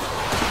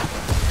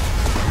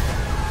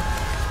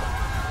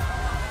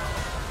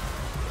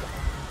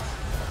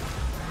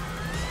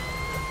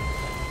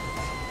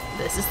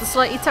 This is the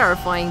slightly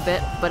terrifying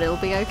bit, but it'll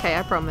be okay,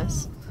 I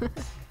promise.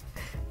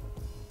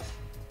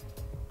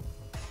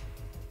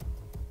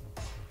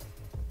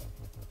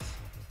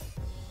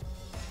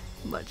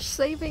 Much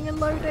saving and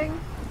loading.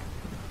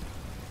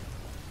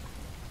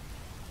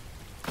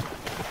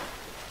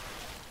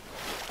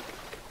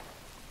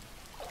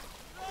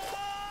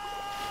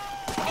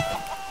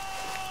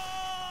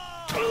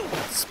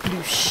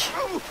 Sploosh.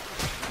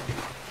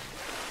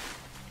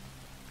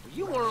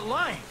 You weren't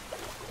lying.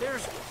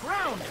 There's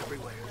ground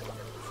everywhere.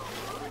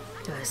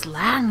 There's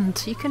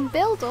land you can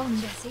build on.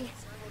 Jesse,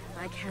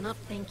 I cannot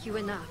thank you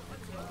enough.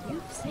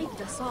 You've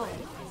saved us all.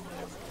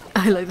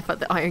 I like the fact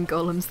that Iron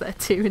Golem's there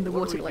too in the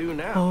What water. do we Like, do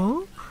now?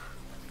 oh?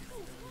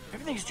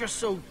 Everything's just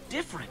so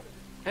different.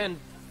 And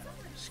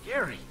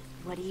scary.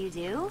 What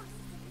do?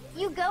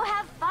 You go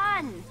have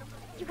fun.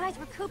 You guys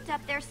were cooped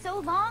up there so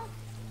long.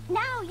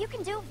 Now you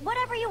can do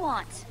whatever you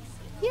want.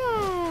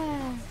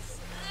 Yeah.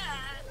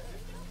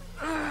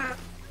 Oh,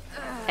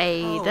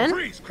 Aiden.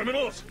 freeze,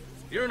 criminals!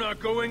 You're not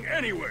going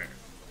anywhere.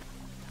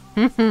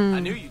 I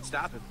knew you'd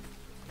stop him.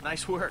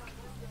 Nice work.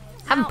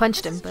 Haven't Now,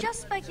 punched this him, is but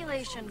just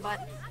speculation,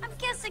 but I'm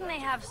guessing they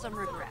have some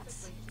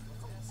regrets.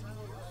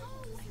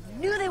 I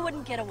knew they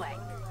wouldn't get away.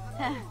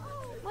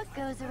 What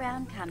goes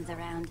around comes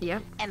around.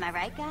 Yep. Am I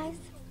right, guys?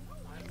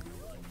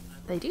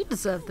 they do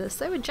deserve this.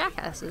 They were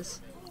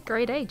jackasses.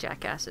 Grade A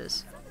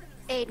jackasses.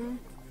 Aiden,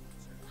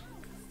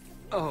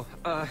 Oh,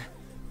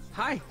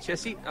 hi,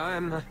 Jesse.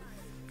 I'm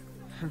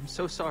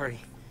so sorry.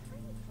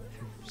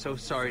 I'm so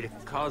sorry to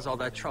cause all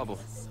that trouble.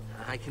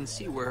 I can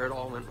see where it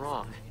all went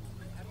wrong.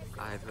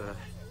 I've,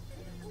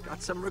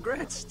 got some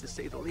regrets, to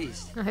say the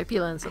least. I hope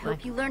you learned I something.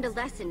 hope you learned a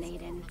lesson,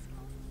 Aiden.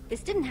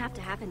 This didn't have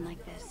to happen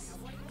like this.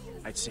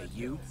 I'd say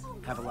you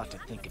have a lot to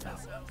think about.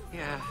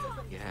 Yeah.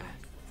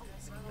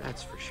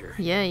 That's for sure.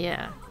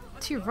 Yeah.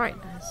 Too right,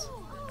 Naz.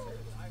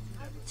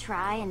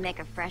 Try and make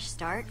a fresh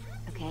start,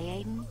 okay,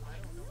 Aiden?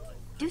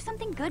 Do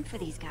something good for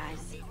these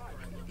guys.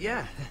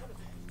 Yeah.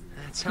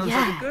 That sounds Yeah.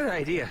 like a good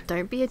idea.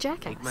 Don't be a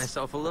jackass. Make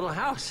myself a little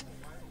house.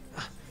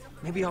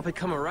 Maybe I'll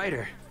become a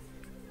writer.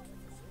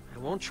 I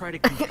won't try to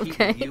compete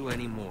Okay. with you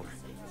anymore.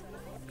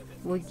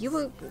 Well, you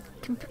were...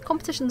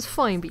 competition's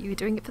fine, but you were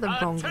doing it for the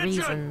wrong Attention!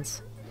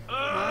 reasons.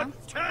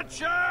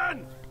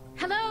 Attention!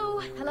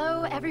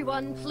 Hello,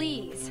 everyone,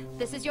 please.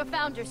 This is your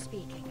founder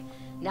speaking.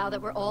 Now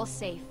that we're all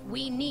safe,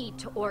 we need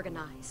to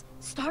organize.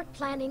 Start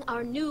planning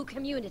our new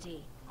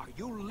community. Are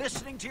you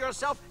listening to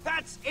yourself?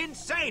 That's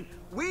insane!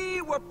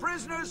 We were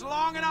prisoners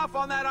long enough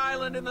on that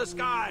island in the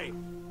sky.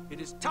 It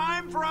is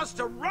time for us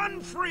to run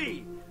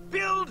free.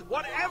 Build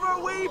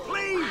whatever we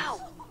please.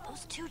 Wow,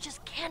 those two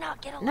just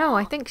cannot get along. No,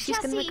 I think she's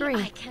Jesse, gonna agree.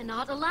 I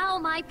cannot allow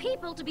my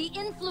people to be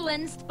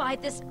influenced by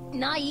this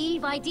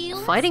naive ideal.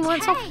 Fighting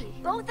once off. Hey,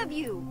 both of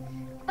you.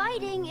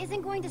 Fighting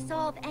isn't going to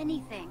solve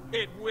anything.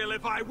 It will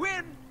if I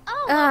win.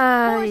 Oh,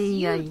 of course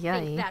you Ay, think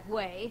ay. that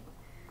way.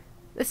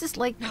 This is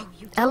like No,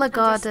 you don't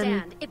Elagard and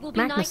understand. It will be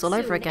Magnus night all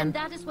over soon, again. And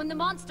that is when the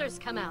monsters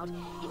come out.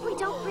 If we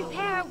don't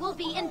prepare, we'll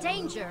be in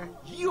danger.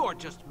 You're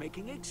just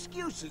making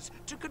excuses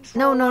to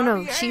control No, our no,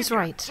 behavior, she's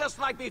right. Just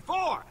like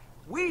before.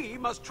 We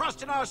must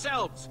trust in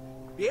ourselves.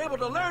 Be able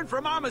to learn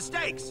from our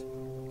mistakes.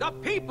 The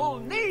people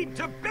need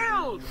to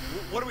build.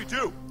 What do we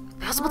do?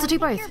 Possible to do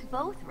both. You're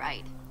both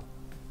right.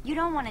 You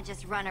don't want to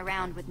just run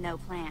around with no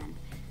plan.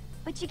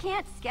 But you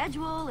can't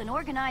schedule and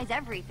organize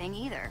everything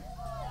either.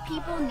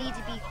 People need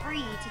to be free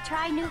to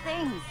try new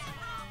things.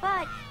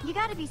 But you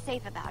gotta be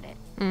safe about it.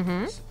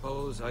 Mm-hmm. I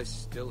suppose I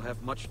still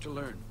have much to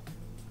learn.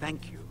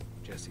 Thank you,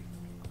 Jesse.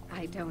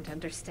 I don't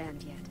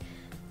understand yet,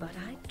 but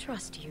I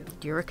trust you.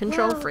 You're a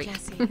control Well, freak.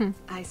 Jesse,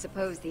 I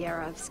suppose the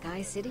era of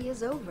Sky City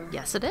is over.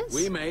 Yes, it is.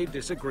 We may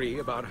disagree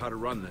about how to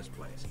run this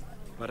place,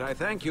 but I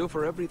thank you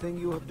for everything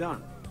you have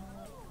done.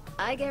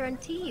 I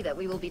guarantee that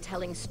we will be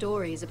telling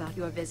stories about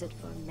your visit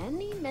for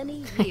many,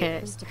 many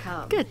years to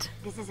come. Good.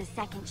 This is a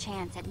second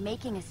chance at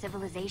making a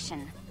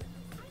civilization.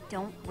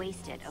 Don't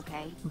waste it,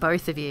 okay?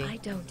 Both of you. I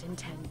don't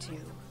intend to.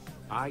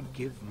 I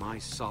give my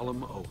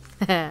solemn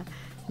oath.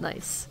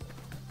 Nice.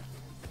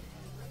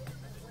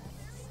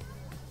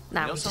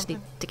 Now You know we just need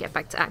something? to get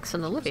back to Axe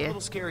and It's a Olivia.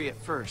 little scary at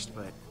first,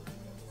 but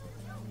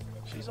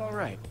she's all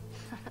right.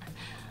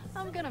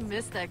 I'm gonna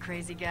miss that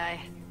crazy guy.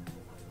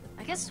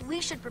 I guess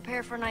we should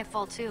prepare for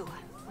nightfall too.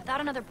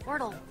 Without another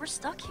portal, we're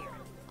stuck here.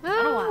 Been a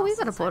Oh, while we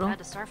got a since portal. I've had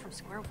to start from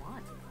square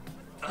one.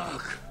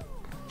 Ugh.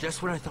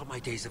 Just when I thought my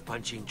days of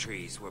punching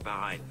trees were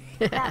behind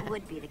me. That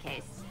would be the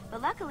case.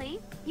 But luckily,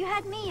 you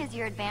had me as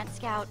your advanced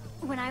scout.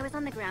 When I was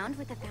on the ground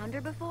with the founder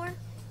before,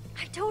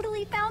 I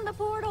totally found the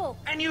portal.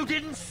 And you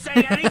didn't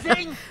say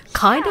anything?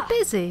 Kinda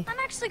busy. I'm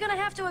actually gonna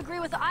have to agree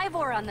with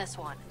Ivor on this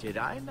one. Did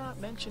I not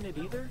mention it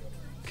either?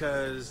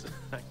 Because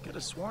I could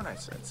have sworn I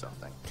said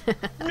something.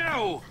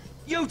 No,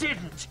 you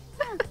didn't.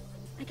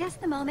 I guess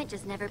the moment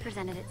just never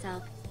presented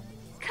itself.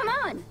 Come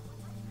on!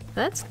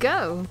 Let's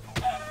go.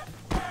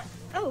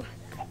 Oh,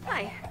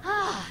 hi.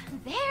 Ah,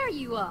 there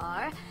you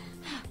are.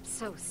 I'm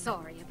so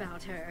sorry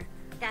about her.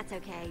 That's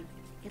okay.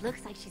 It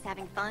looks like she's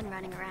having fun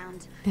running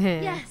around.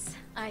 Yes,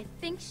 I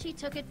think she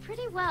took it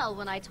pretty well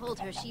when I told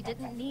her she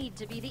didn't need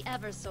to be the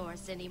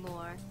Eversource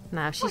anymore.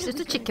 Now she's What are just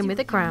we a gonna chicken do with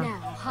a crown. Now,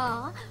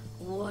 huh?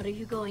 What are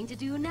you going to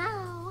do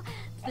now?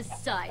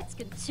 Besides,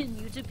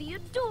 continue to be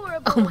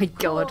adorable. Oh my of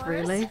God, course.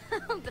 really?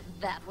 But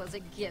that was a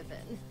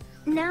given.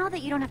 Now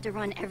that you don't have to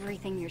run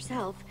everything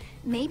yourself,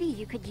 maybe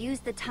you could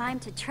use the time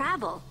to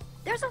travel.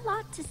 There's a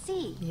lot to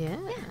see. Yeah.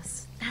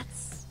 Yes,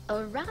 that's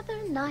a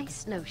rather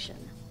nice notion.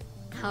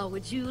 How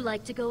would you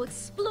like to go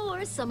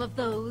explore some of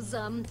those,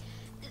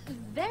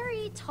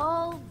 very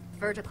tall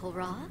vertical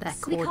rocks? They're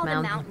We called call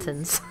them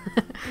mountains.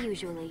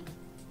 Usually.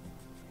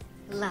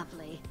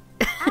 Lovely.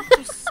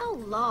 After so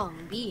long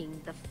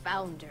being the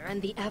founder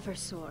and the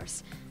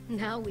Eversource,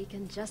 now we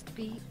can just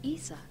be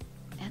Isa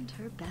and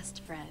her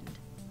best friend,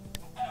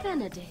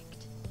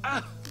 Benedict.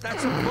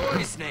 That's a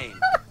boy's name.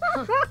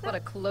 What a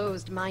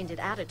closed-minded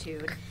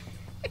attitude.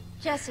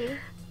 Jesse,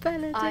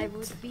 Benedict. I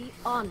would be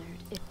honored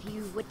if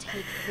you would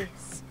take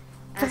this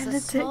as Benedict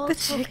a small the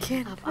token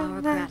chicken. of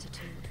our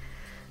gratitude.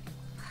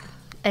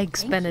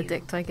 Eggs Thank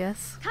Benedict, I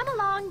guess. Come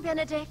along,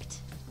 Benedict.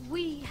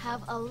 We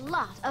have a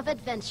lot of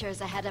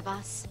adventures ahead of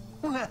us.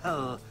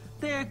 Well,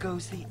 there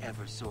goes the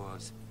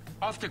Eversource.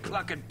 Off to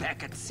cluck and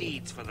peck at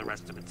seeds for the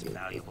rest of its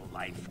valuable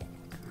life.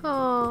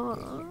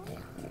 Oh,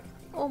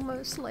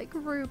 almost like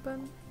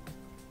Reuben.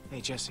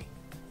 Hey, Jesse.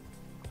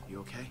 You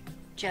okay?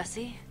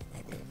 Jesse?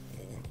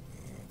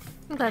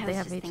 I'm glad I they was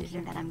have just each thinking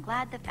other. that I'm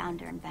glad the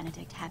Founder and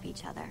Benedict have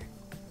each other.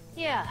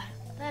 Yeah,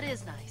 that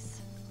is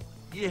nice.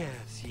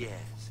 Yes, yes.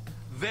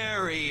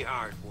 Very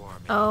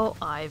heartwarming. Oh,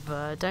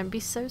 Ivor, don't be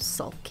so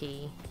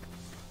sulky.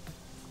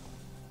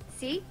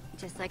 See?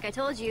 Just like I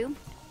told you.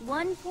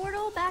 One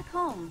portal back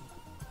home.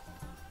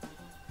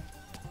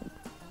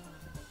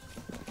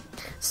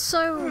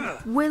 So,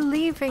 we're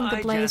leaving the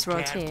I blaze just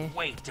rod can't here.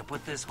 wait to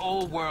put this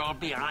whole world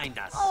behind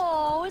us.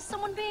 Oh, is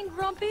someone being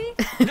grumpy?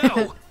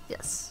 No,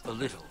 Yes. a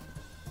little.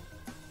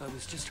 I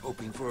was just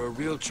hoping for a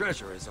real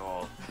treasure is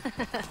all.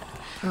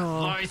 Oh.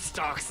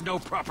 Livestock's no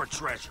proper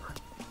treasure.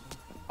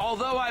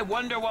 Although I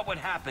wonder what would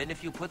happen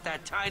if you put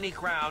that tiny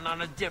crown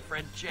on a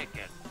different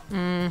chicken.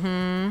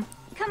 Mm-hmm.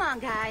 Come on,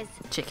 guys.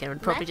 Chicken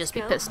would probably Let's just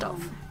be go pissed home.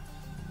 off.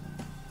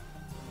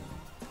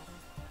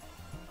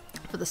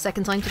 For the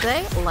second time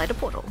today, light a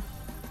portal.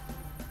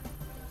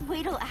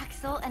 Wait till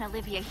Axel and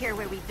Olivia hear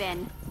where we've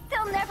been.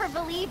 They'll never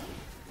believe.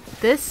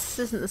 This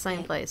isn't the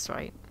same place,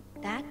 right?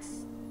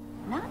 That's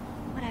not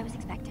what I was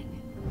expecting.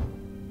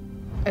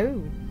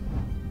 Oh.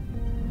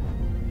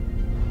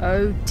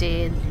 Oh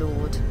dear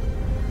Lord.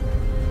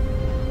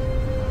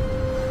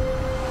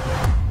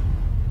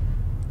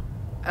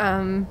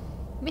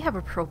 We have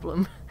a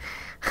problem.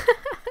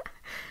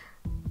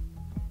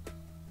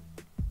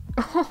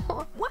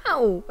 Oh,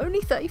 wow!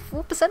 Only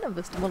 34% of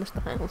us demolished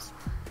the house.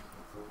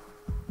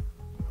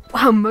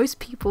 Wow, most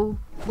people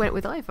went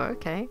with Ivor,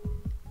 okay.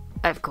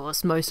 Of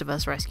course, most of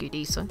us rescued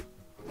Issa.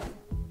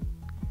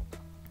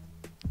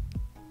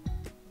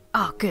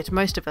 Oh, good,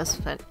 most of us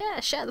went, yeah,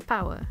 share the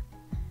power.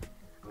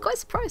 Quite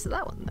surprised at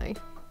that one,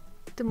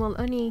 though.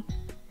 Only...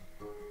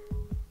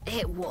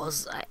 It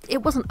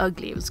wasn't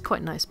ugly, it was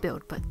quite a nice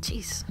build, but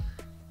jeez.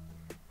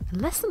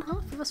 Less than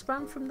half of us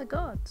ran from the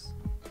guards.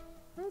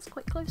 That's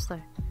quite close,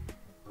 though.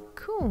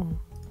 Cool.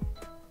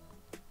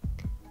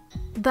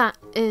 That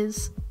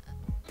is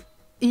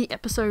the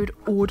episode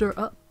Order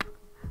Up.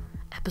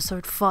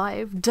 Episode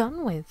 5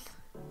 done with.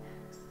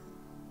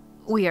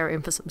 We are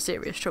in for some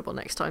serious trouble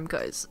next time,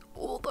 guys.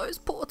 All those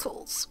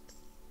portals.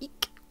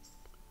 Eek.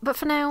 But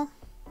for now,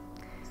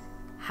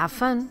 have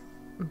fun.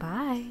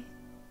 Bye.